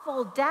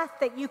 awful death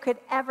that you could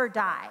ever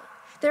die.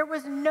 There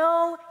was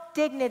no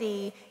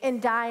dignity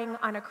in dying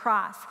on a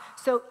cross.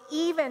 So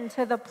even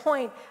to the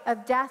point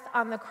of death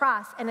on the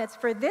cross, and it's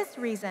for this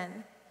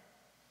reason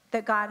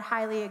that God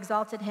highly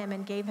exalted him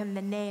and gave him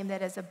the name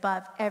that is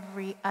above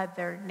every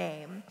other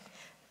name,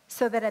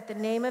 so that at the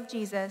name of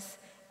Jesus,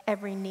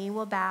 every knee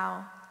will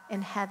bow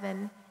in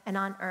heaven and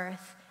on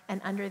earth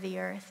and under the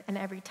earth, and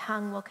every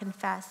tongue will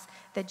confess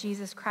that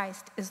Jesus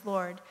Christ is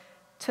Lord,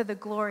 to the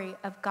glory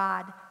of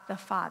God the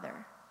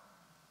Father.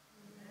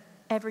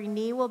 Every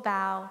knee will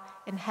bow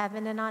in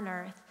heaven and on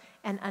earth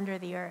and under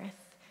the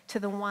earth to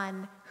the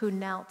one who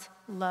knelt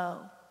low.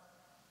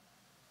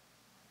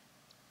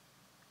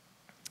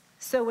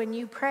 So when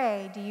you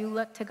pray, do you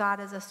look to God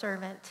as a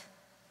servant?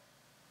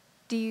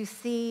 Do you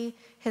see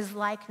his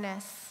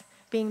likeness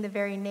being the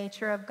very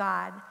nature of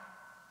God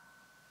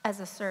as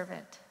a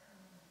servant,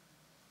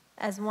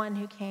 as one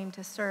who came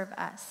to serve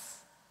us?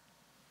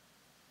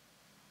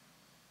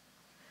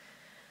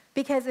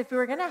 Because if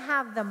we're going to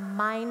have the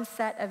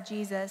mindset of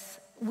Jesus,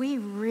 we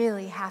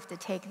really have to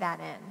take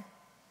that in.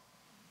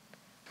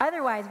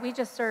 Otherwise, we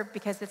just serve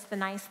because it's the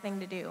nice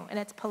thing to do, and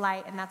it's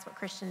polite, and that's what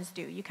Christians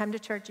do. You come to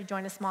church, you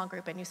join a small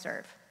group, and you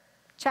serve.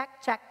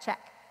 Check, check,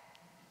 check.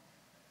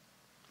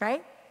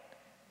 Right?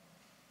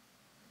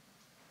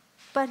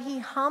 But he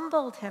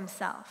humbled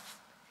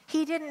himself.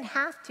 He didn't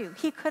have to.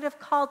 He could have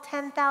called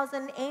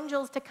 10,000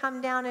 angels to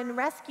come down and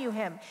rescue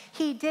him.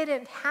 He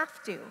didn't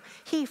have to.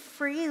 He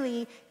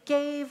freely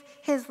gave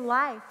his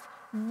life.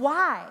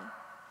 Why?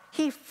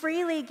 He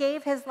freely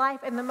gave his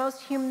life in the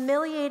most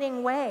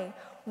humiliating way.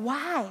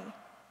 Why?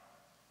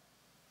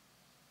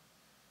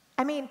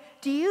 I mean,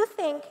 do you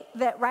think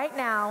that right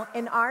now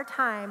in our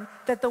time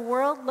that the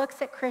world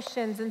looks at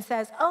Christians and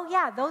says, oh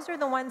yeah, those are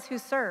the ones who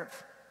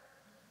serve?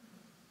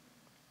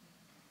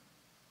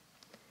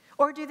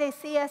 Or do they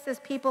see us as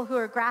people who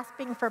are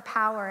grasping for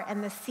power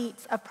and the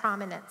seats of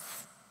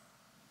prominence?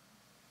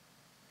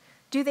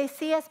 Do they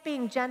see us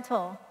being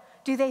gentle?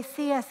 Do they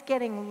see us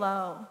getting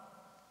low?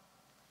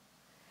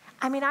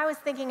 I mean, I was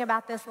thinking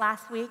about this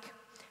last week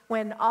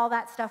when all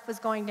that stuff was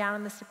going down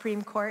in the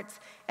Supreme Courts,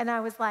 and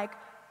I was like,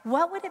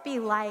 what would it be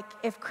like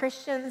if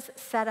Christians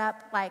set up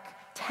like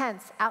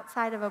tents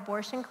outside of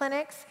abortion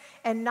clinics,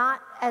 and not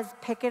as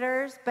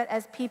picketers, but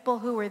as people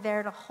who were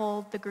there to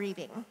hold the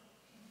grieving?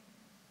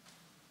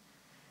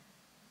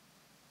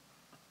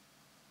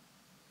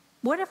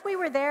 What if we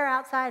were there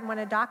outside when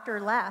a doctor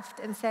left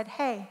and said,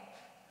 hey,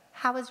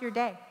 how was your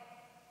day?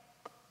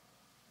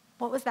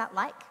 What was that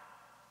like?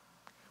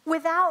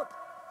 Without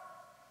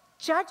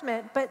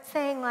judgment, but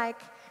saying like,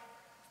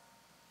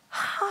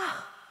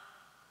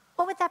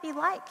 what would that be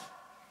like?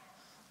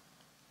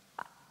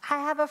 I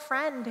have a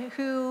friend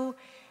who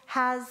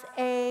has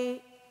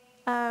a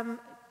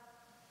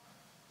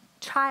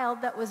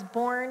child that was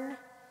born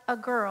a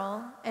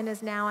girl and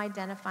is now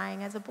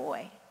identifying as a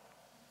boy.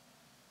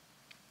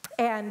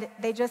 And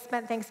they just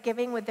spent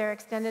Thanksgiving with their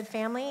extended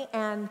family,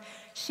 and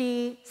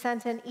she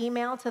sent an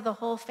email to the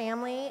whole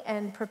family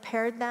and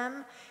prepared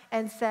them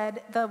and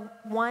said, the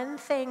one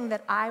thing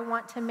that I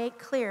want to make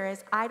clear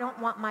is I don't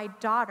want my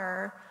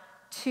daughter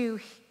to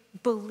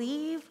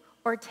believe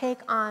or take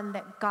on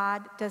that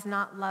God does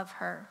not love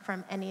her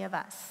from any of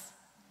us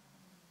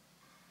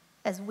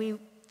as we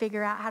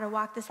figure out how to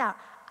walk this out.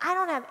 I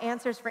don't have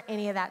answers for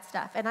any of that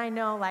stuff. And I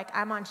know, like,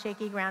 I'm on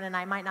shaky ground and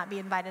I might not be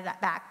invited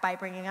back by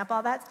bringing up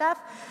all that stuff.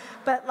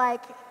 But,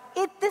 like,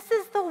 this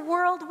is the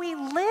world we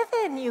live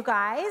in, you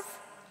guys.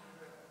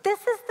 This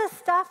is the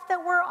stuff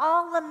that we're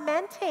all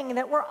lamenting,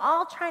 that we're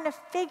all trying to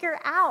figure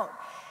out.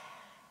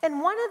 And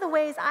one of the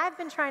ways I've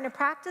been trying to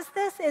practice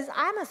this is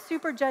I'm a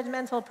super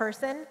judgmental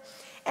person.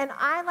 And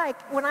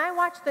when I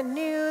watch the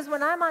news,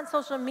 when I'm on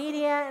social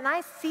media and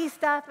I see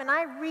stuff and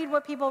I read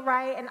what people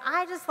write, and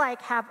I just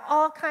have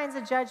all kinds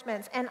of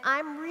judgments. And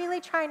I'm really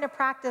trying to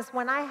practice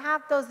when I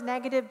have those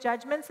negative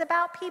judgments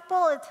about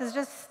people to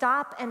just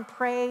stop and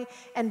pray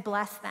and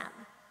bless them.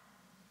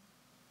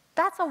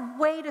 That's a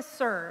way to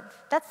serve.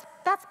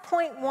 That's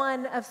point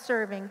one of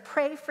serving.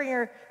 Pray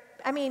for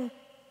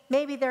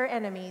maybe they're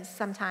enemies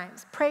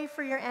sometimes. Pray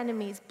for your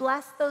enemies.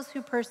 Bless those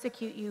who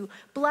persecute you.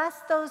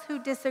 Bless those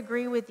who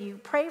disagree with you.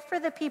 Pray for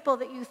the people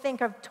that you think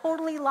have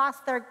totally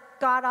lost their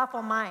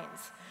god-awful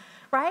minds,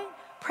 right?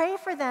 Pray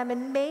for them,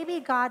 and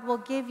maybe God will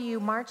give you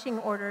marching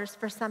orders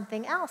for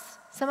something else,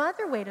 some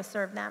other way to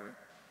serve them.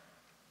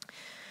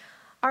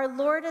 Our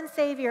Lord and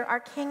Savior, our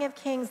King of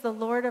Kings, the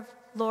Lord of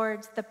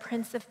Lords, the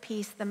Prince of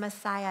Peace, the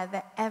Messiah,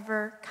 the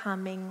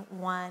ever-coming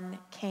one,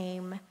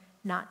 came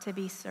not to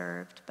be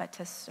served, but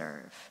to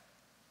serve.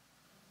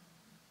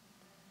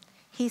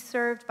 He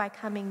served by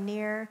coming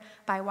near,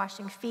 by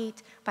washing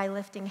feet, by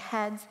lifting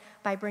heads,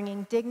 by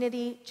bringing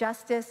dignity,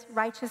 justice,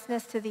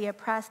 righteousness to the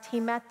oppressed.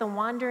 He met the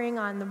wandering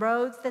on the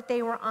roads that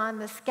they were on,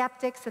 the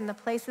skeptics in the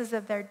places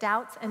of their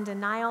doubts and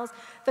denials.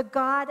 The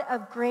God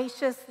of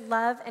gracious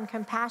love and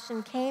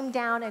compassion came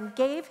down and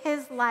gave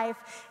his life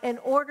in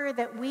order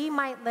that we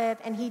might live.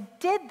 And he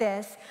did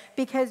this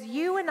because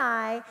you and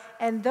I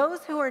and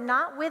those who are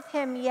not with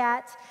him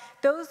yet,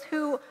 those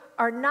who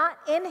are not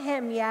in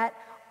him yet,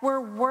 were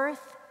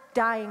worth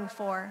dying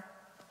for.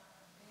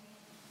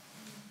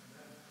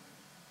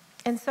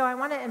 And so I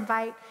want to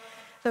invite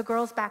the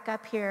girls back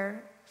up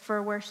here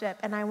for worship,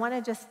 and I want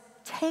to just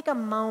take a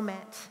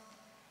moment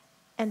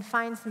and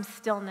find some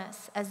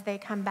stillness as they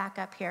come back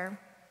up here.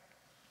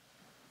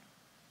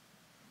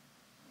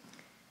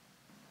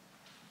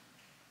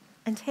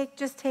 And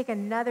just take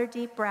another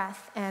deep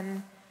breath,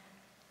 and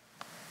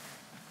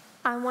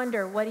I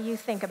wonder, what do you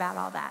think about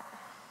all that?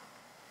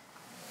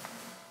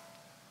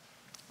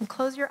 And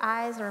close your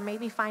eyes, or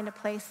maybe find a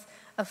place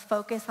of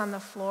focus on the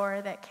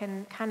floor that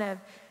can kind of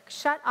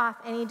shut off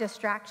any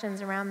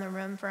distractions around the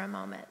room for a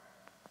moment.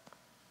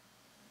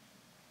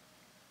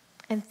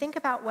 And think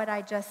about what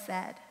I just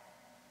said.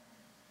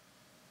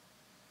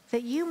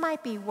 That you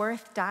might be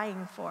worth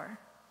dying for.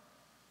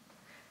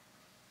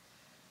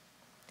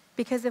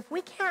 Because if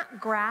we can't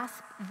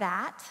grasp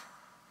that,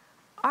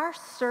 our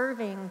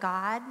serving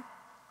God,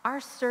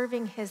 our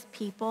serving his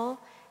people,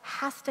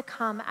 has to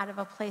come out of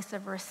a place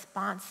of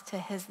response to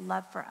his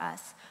love for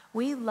us.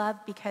 We love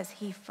because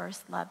he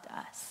first loved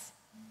us.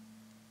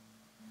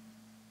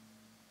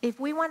 If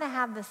we want to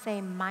have the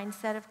same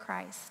mindset of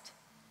Christ,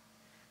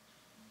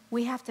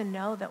 we have to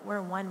know that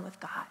we're one with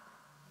God.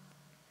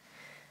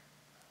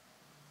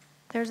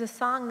 There's a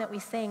song that we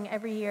sing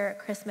every year at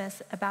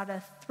Christmas about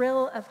a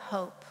thrill of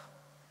hope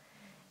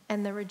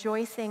and the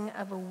rejoicing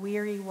of a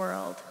weary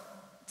world.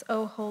 It's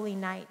 "O Holy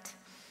Night."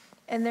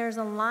 And there's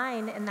a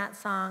line in that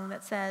song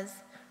that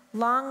says,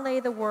 "Long lay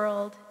the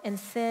world in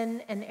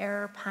sin and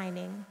error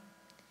pining,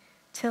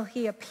 till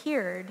he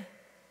appeared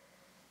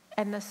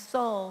and the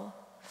soul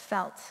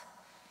felt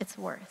its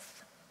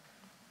worth."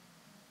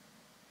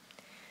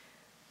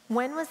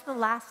 When was the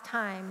last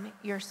time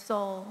your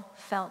soul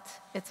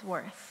felt its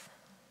worth?